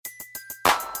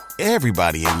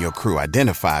Everybody in your crew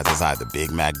identifies as either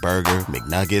Big Mac Burger,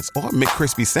 McNuggets, or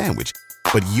McCrispy Sandwich.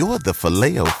 But you're the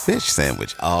Filet-O-Fish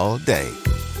Sandwich all day.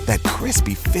 That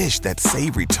crispy fish, that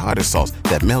savory tartar sauce,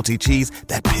 that melty cheese,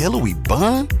 that pillowy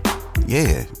bun.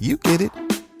 Yeah, you get it.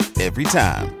 Every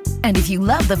time. And if you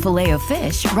love the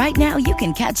Filet-O-Fish, right now you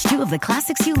can catch two of the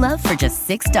classics you love for just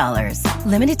 $6.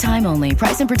 Limited time only.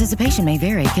 Price and participation may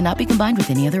vary. Cannot be combined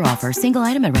with any other offer. Single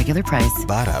item at regular price.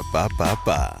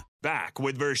 Ba-da-ba-ba-ba. Back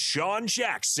with Vershawn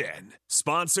Jackson.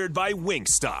 Sponsored by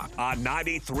Wingstop on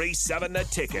 93.7 The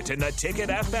Ticket and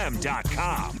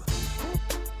theticketfm.com.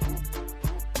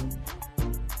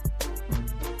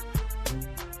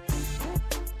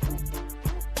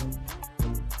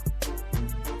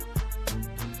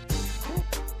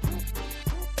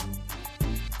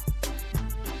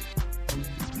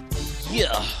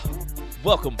 Yeah,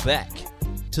 welcome back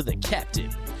to the Captain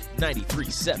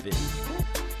 93.7.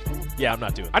 Yeah, I'm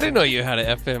not doing that. I didn't know you had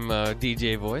an FM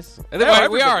DJ voice. Yeah,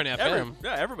 We are an FM.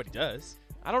 Yeah, everybody does.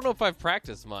 I don't know if I've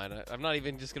practiced mine. I'm not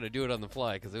even just going to do it on the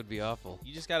fly because it would be awful.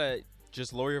 You just gotta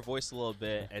lower your voice a little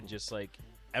bit and just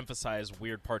emphasize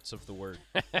weird parts of the word.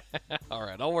 All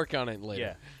right, I'll work on it later.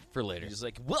 Yeah. For later. Just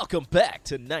welcome back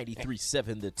to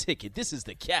 93.7 The Ticket. This is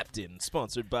the Captain,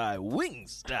 sponsored by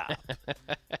Wingstop.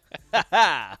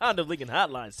 Honda Lincoln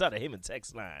Hotline, Sutter Heyman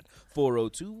text line,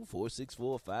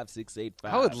 402-464-5685.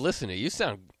 I would listen to you. You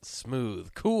sound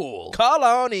smooth, cool. Call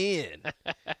on in.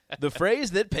 The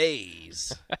phrase that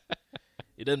pays.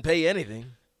 It doesn't pay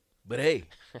anything, but hey,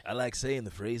 I like saying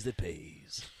the phrase that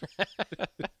pays.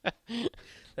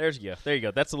 There you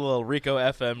go. That's a little Rico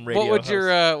FM radio. What would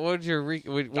your I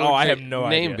have no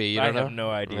name idea. be? You I don't know? have no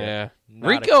idea. Yeah, Not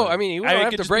Rico. a clue. I mean, you don't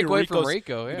have to break away from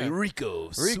Rico. It'd Yeah, be Rico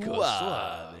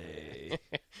Suave.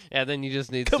 Yeah, then you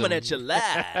just need Coming some at you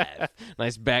live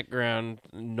nice background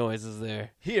noises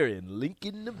there. here in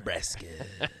Lincoln, Nebraska.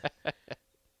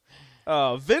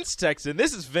 Vince texted.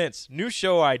 This is Vince. New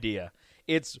show idea.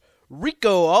 It's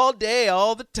Rico all day,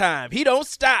 all the time. He don't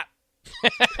stop.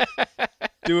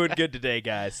 Doing good today,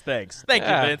 guys. Thanks. Thank you,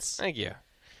 Vince. Thank you.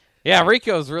 Yeah,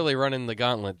 Rico's really running the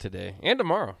gauntlet today and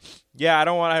tomorrow. Yeah, I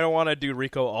don't want to do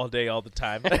Rico all day, all the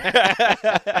time.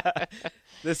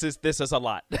 This is a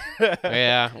lot.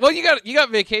 Yeah. Well, you got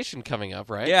vacation coming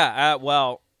up, right? Yeah.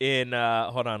 In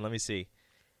hold on, let me see.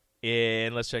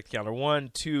 Let's check the calendar.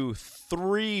 1, 2,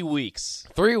 3 weeks.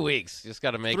 3 weeks. Just got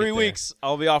to make it 3 there. weeks.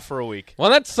 I'll be off for a week. Well,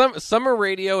 that's summer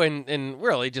radio and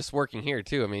really just working here,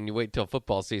 too. I mean, you wait till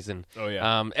football season. Oh,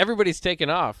 yeah. Everybody's taking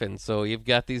off, and so you've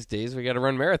got these days we got to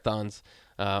run marathons.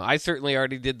 I certainly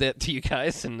already did that to you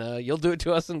guys, and you'll do it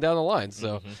to us and down the line.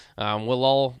 So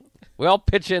we all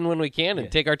pitch in when we can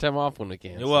and take our time off when we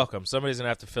can. You're welcome. Somebody's going to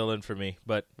have to fill in for me,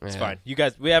 but it's fine. You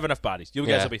guys, we have enough bodies. You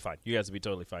guys will be fine. You guys will be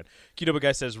totally fine. Qdoba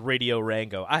guy says Radio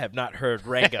Rango. I have not heard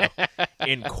Rango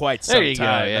in quite some There you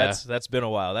time. go, yeah. That's been a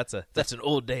while. That's an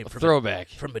old name. From throwback.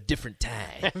 From a different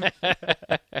time.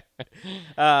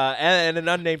 And an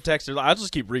unnamed texter. I'll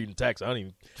just keep reading text. I don't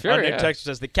even. Sure, unnamed yeah. texter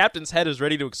says, the captain's head is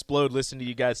ready to explode listening to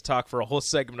you guys talk for a whole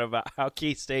segment about how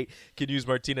K-State can use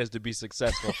Martinez to be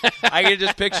successful. I can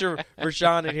just picture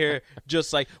Vershawn in here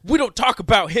just we don't talk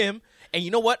about him. And you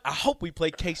know what? I hope we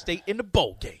play K-State in the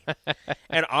bowl game.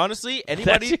 And honestly,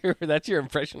 anybody... That's your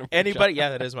impression of Vershawn. Anybody...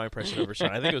 Yeah, that is my impression of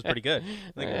Vershawn. I think it was pretty good. I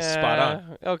think it was spot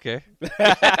on. Okay.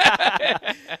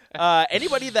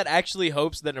 Anybody that actually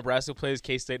hopes that Nebraska plays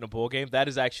K-State in a bowl game, that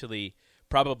is actually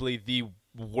probably the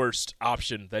worst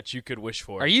option that you could wish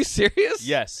for. Are you serious?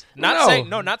 Yes. No.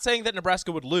 Not saying that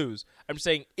Nebraska would lose. I'm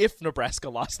saying if Nebraska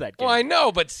lost that game. Well, I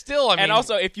know, but still, I mean... And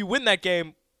also, if you win that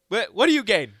game, what do you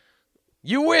gain?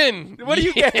 You win. What do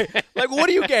you gain? What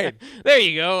do you gain? There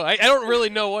you go. I don't really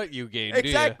know what you gain.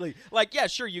 Exactly. Yeah,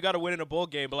 sure, you got to win in a bowl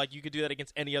game, but you could do that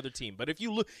against any other team. But if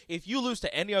you lose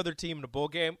to any other team in a bowl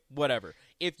game, whatever.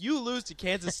 If you lose to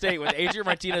Kansas State with Adrian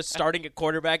Martinez starting at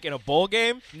quarterback in a bowl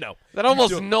game, no. That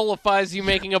almost nullifies you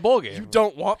making a bowl game. You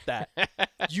don't want that.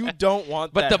 You don't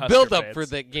want but that. But the build-up for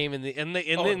that game and then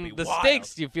the wild.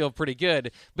 stakes, you feel pretty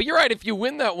good. But you're right. If you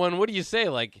win that one, what do you say?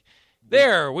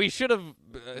 We should have.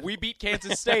 We beat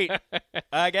Kansas State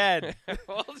again.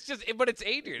 Well, but it's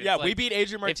Adrian. Yeah, we beat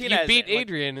Adrian Martinez. If you beat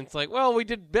Adrian, it's we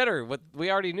did better.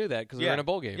 We already knew that because we're in a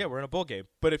bowl game. Yeah, we're in a bowl game.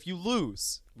 But if you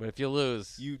lose,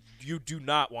 you do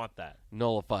not want that.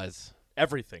 Nullifies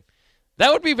everything.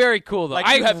 That would be very cool, though.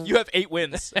 You have 8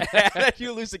 wins. And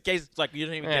you lose the case. It's you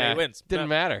didn't even get 8 wins. Didn't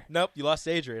matter. Nope, you lost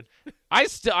to Adrian. I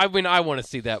want to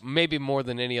see that maybe more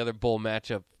than any other bowl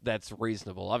matchup that's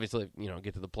reasonable. Obviously,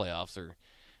 get to the playoffs or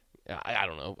I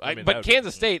don't know. But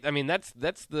Kansas State, that's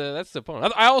the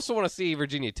opponent. I also want to see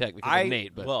Virginia Tech because of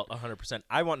Nate. But 100%.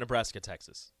 I want Nebraska,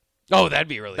 Texas. Oh, that'd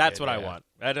be really That's good, what I yeah. want.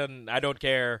 I don't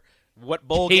care what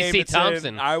bowl Casey game it's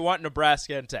Thompson. in. I want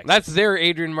Nebraska and Texas. That's their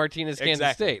Adrian Martinez,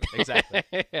 Kansas Exactly. State. Exactly.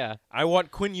 Yeah. I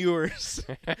want Quinn Ewers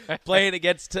playing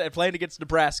against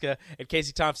Nebraska, and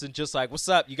Casey Thompson just like, what's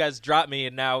up? You guys dropped me,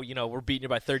 and now we're beating you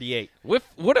by 38.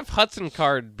 What if Hudson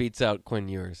Card beats out Quinn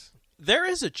Ewers? There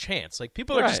is a chance. Like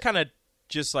people are just Right. kind of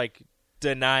just like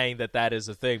denying that is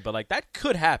a thing, but like that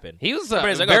could happen. He was a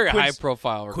Everybody's like, very Quinn's-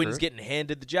 high-profile recruit. Quinn's getting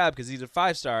handed the job because he's a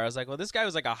 5-star. I was like, well, this guy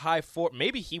was like a high 4.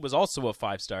 Maybe he was also a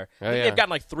 5-star. I think yeah. they've gotten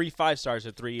like 3 5-stars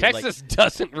or 3. Texas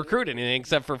doesn't recruit anything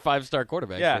except for 5-star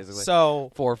quarterbacks, yeah. basically.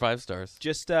 So 4 or 5 stars.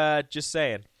 just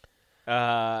saying.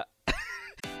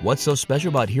 What's so special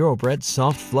about Hero Bread's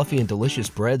soft, fluffy, and delicious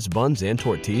breads, buns, and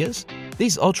tortillas?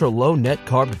 These ultra-low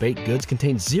net-carb baked goods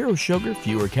contain 0 sugar,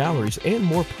 fewer calories, and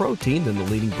more protein than the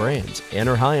leading brands, and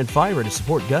are high in fiber to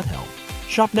support gut health.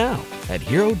 Shop now at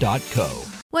Hero.co.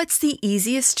 What's the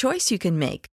easiest choice you can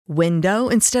make? Window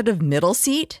instead of middle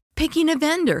seat? Picking a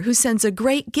vendor who sends a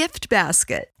great gift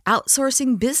basket?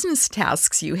 Outsourcing business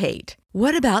tasks you hate?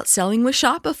 What about selling with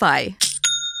Shopify?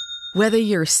 Whether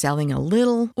you're selling a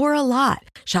little or a lot,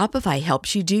 Shopify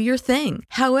helps you do your thing,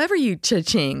 however you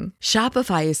cha-ching.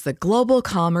 Shopify is the global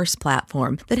commerce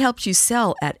platform that helps you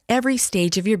sell at every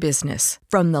stage of your business.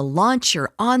 From the launch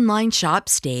your online shop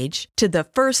stage to the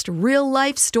first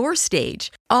real-life store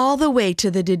stage, all the way to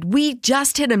the did we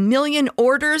just hit 1 million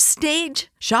orders stage.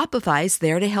 Shopify's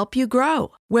there to help you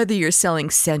grow. Whether you're selling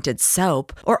scented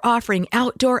soap or offering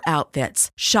outdoor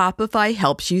outfits, Shopify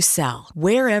helps you sell.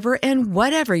 Wherever and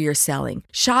whatever you're selling,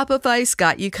 Shopify's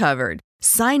got you covered.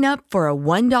 Sign up for a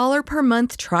 $1 per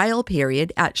month trial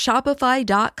period at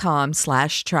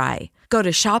shopify.com/try. Go to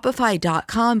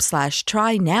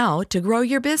shopify.com/try now to grow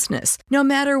your business, no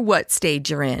matter what stage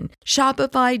you're in.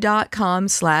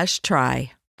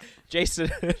 Shopify.com/try.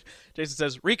 Jason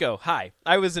says, Rico, hi.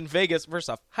 I was in Vegas. First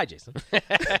off, hi, Jason.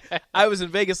 I was in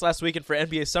Vegas last weekend for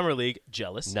NBA Summer League.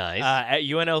 Jealous. Nice. At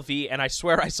UNLV, and I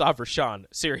swear I saw Vershawn.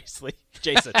 Seriously.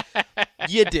 Jason,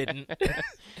 you didn't.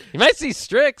 You might see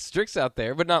Strix out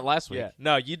there, but not last week. Yeah.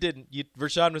 No, you didn't.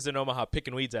 Vershawn was in Omaha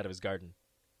picking weeds out of his garden.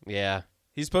 Yeah.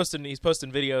 He's posting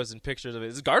videos and pictures of it.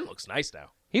 His garden looks nice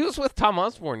now. He was with Tom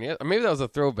Osborne, yeah. Or maybe that was a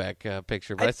throwback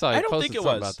picture, but I saw he I don't posted think it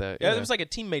something was. about that. Yeah, it was like a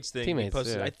teammates thing. Teammates, he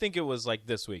posted. yeah. I think it was like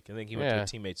this week. I think he went to Yeah. a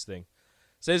teammates thing.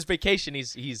 So his vacation,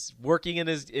 he's working in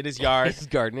his yard, He's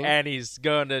gardening. and he's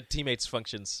going to teammates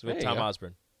functions with There you Tom go.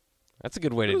 Osborne. That's a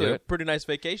good way to do it. Pretty nice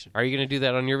vacation. Are you going to do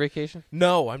that on your vacation?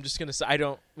 No, I'm just gonna say I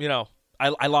don't.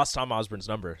 I lost Tom Osborne's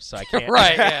number, so I can't.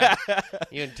 Right, yeah.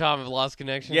 You and Tom have lost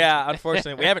connection? Yeah,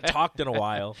 unfortunately, we haven't talked in a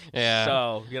while. Yeah.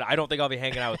 So I don't think I'll be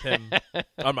hanging out with him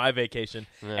on my vacation,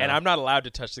 No. and I'm not allowed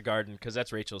to touch the garden because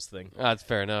that's Rachel's thing. Oh, that's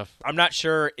fair enough. I'm not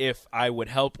sure if I would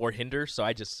help or hinder, so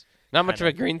I just Not much of kinda-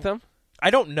 a green thumb? I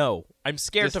don't know. I'm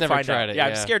scared Just to never find tried out. it, Yeah,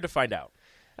 I'm yeah. scared to find out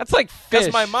That's like fish.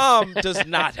 because my mom does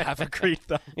not have a green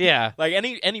thumb. Yeah. Like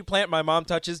any plant my mom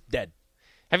touches, dead.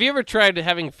 Have you ever tried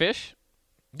having fish?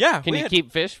 Yeah. Can we you had-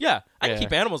 keep fish? Yeah, I can Yeah.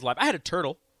 keep animals alive. I had a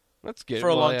turtle That's good. for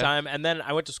a Well, long yeah. time, and then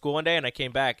I went to school one day, and I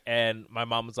came back, and my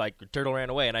mom was like, "Your turtle ran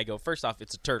away," and I go, first off,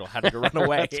 it's a turtle. How did it run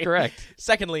away?" That's correct.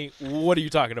 Secondly, what are you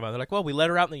talking about? They're like, well, we let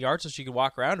her out in the yard so she could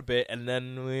walk around a bit, and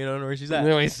then we don't know where she's at. And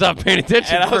then we stopped paying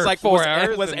attention And I for was like, 4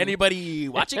 hours. was and- anybody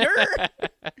watching her?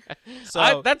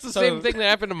 So that's the same thing that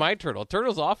happened to my turtle.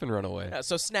 Turtles often run away. Yeah,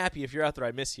 so Snappy, if you're out there,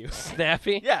 I miss you.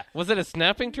 Snappy? Yeah. Was it a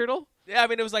snapping turtle? Yeah, I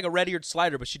mean, it was like a red-eared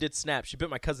slider, but she did snap. She bit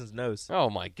my cousin's nose. Oh,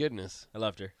 my goodness. I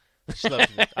loved her. She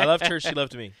loved me. I loved her. She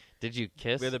loved me. Did you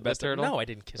kiss We're the best turtle? No, I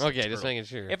didn't kiss Okay, the just turtle. making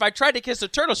sure. If I tried to kiss a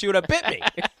turtle, she would have bit me.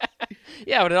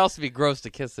 Yeah, but it'd also be gross to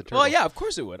kiss the turtle. Well, yeah, of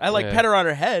course it would. I Yeah. pet her on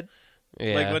her head.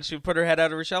 Yeah. Like when she put her head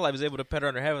out of her shell, I was able to pet her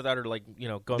on her head without her going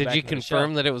Did back you into the shell.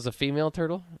 confirm that it was a female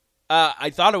turtle? I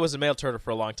thought it was a male turtle for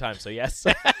a long time, so yes.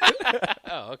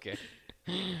 Oh, okay.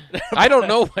 I don't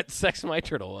know what sex my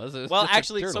turtle was. It was Well, just a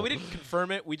actually, so turtle. we didn't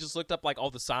confirm it. We just looked up like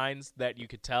all the signs that you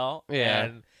could tell. Yeah.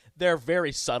 And they're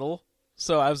very subtle.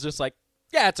 So I was just like,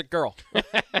 yeah, it's a girl.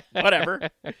 Whatever.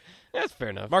 That's fair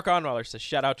enough. Mark Onweiler says,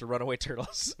 shout out to runaway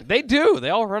turtles. They do. They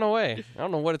all run away. I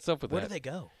don't know what it's up with Where that. do they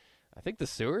go? I think the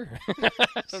sewer. I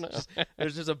don't know.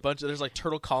 There's just there's like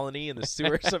turtle colony in the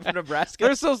sewers of Nebraska.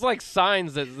 There's those like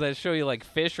signs that show you like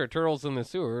fish or turtles in the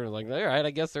sewer. Like, all right,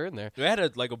 I guess they're in there. We had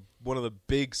one of the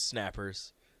big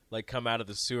snappers come out of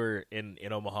the sewer in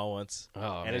Omaha once.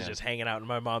 Oh, and it's man. just hanging out in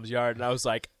my mom's yard. And I was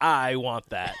like, I want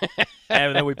that.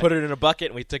 And then we put it in a bucket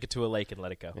and we took it to a lake and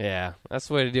let it go. Yeah, that's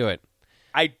the way to do it.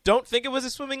 I don't think it was a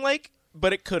swimming lake,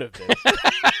 but it could have been.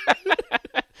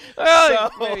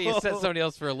 Well, So- maybe you set somebody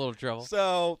else for a little trouble.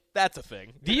 So that's a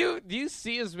thing. Do you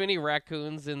see as many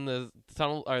raccoons in the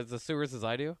tunnel or the sewers as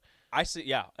I do? I see.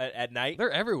 Yeah, at night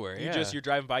They're everywhere. you're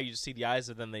driving by, you just see the eyes,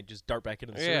 and then they just dart back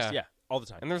into the sewers. Yeah, all the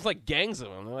time. And there's like gangs of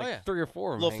them. They're like 3 or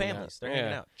 4 of them. Little families. They're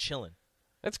hanging out, chilling.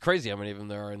 That's crazy how many of them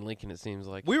there are in Lincoln, it seems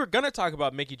like. We were going to talk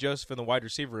about Mickey Joseph in the wide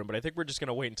receiver room, but I think we're just going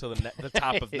to wait until the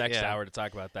top of next hour to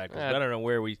talk about that. Because I don't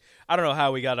know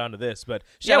how we got onto this. But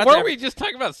weren't we just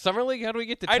talking about Summer League? How do we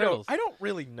get to Turtles? I don't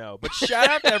really know. But shout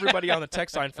out to everybody on the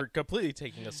text line for completely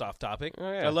taking us off topic.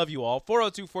 Oh, yeah. I love you all.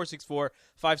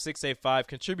 402-464-5685.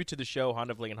 Contribute to the show.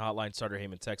 Honda of Lincoln Hotline, Starter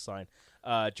Heyman text line.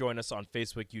 Join us on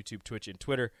Facebook, YouTube, Twitch, and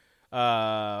Twitter.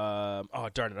 Oh,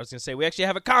 darn it. I was going to say we actually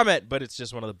have a comment, but it's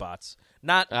just one of the bots.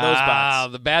 Not those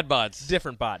bots. The bad bots.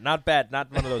 Different bot. Not bad.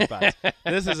 Not one of those bots.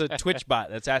 This is a Twitch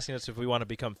bot that's asking us if we want to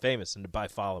become famous and to buy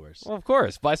followers. Well, of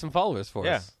course. Buy some followers for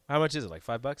us. How much is it? Like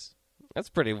 $5? That's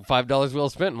pretty. $5 well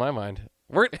spent in my mind.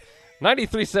 We're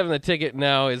 93.7 The Ticket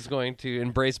now is going to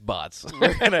embrace bots.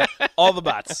 We're going to all the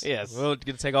bots. Yes. We're going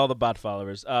to take all the bot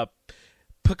followers.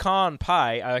 Pecan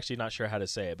Pie, I'm actually not sure how to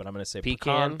say it, but I'm going to say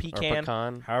pecan,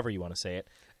 however you want to say it,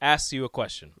 asks you a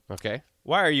question. Okay.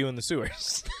 Why are you in the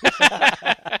sewers?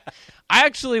 I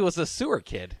actually was a sewer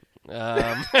kid.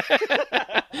 I'm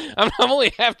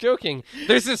only half joking.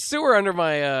 There's this sewer under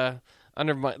my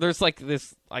there's like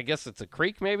this, I guess it's a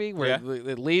creek maybe, where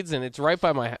it leads, and it's right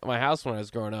by my house when I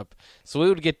was growing up. So we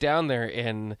would get down there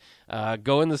and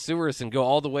go in the sewers and go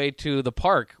all the way to the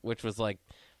park, which was like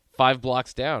 5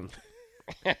 blocks down.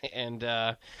 And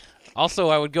also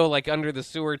I would go like under the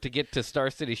sewer to get to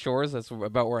Star City Shores. That's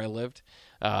about where I lived.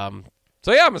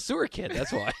 So yeah, I'm a sewer kid.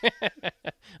 That's why.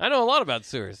 I know a lot about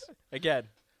sewers. Again,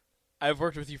 I've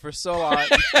worked with you for so long,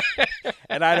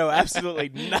 and I know absolutely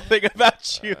nothing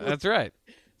about you. That's right.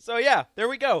 So yeah, there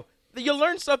we go. You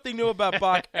learn something new about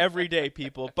Bach every day,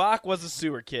 people. Bach was a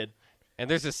sewer kid. And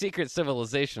there's a secret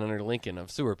civilization under Lincoln of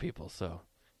sewer people, so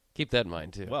keep that in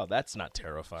mind, too. Well, that's not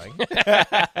terrifying.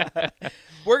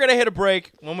 We're going to hit a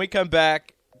break. When we come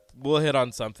back, we'll hit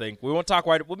on something. We won't talk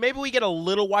wide. Well, maybe we get a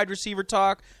little wide receiver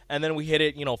talk, and then we hit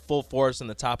it, full force in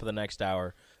the top of the next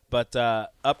hour. But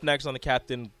up next on the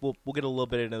Captain, we'll get a little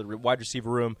bit into the wide receiver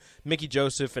room, Mickey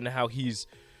Joseph, and how he's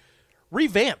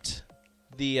revamped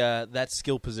that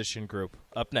skill position group.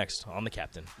 Up next on the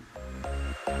Captain.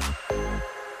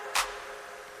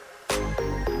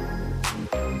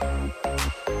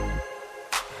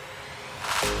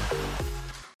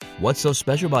 What's so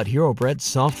special about Hero Bread's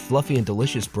soft, fluffy, and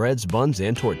delicious breads, buns,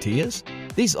 and tortillas?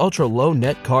 These ultra-low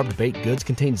net-carb baked goods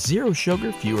contain zero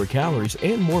sugar, fewer calories,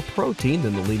 and more protein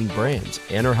than the leading brands,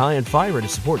 and are high in fiber to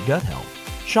support gut health.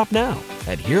 Shop now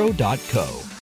at Hero.co.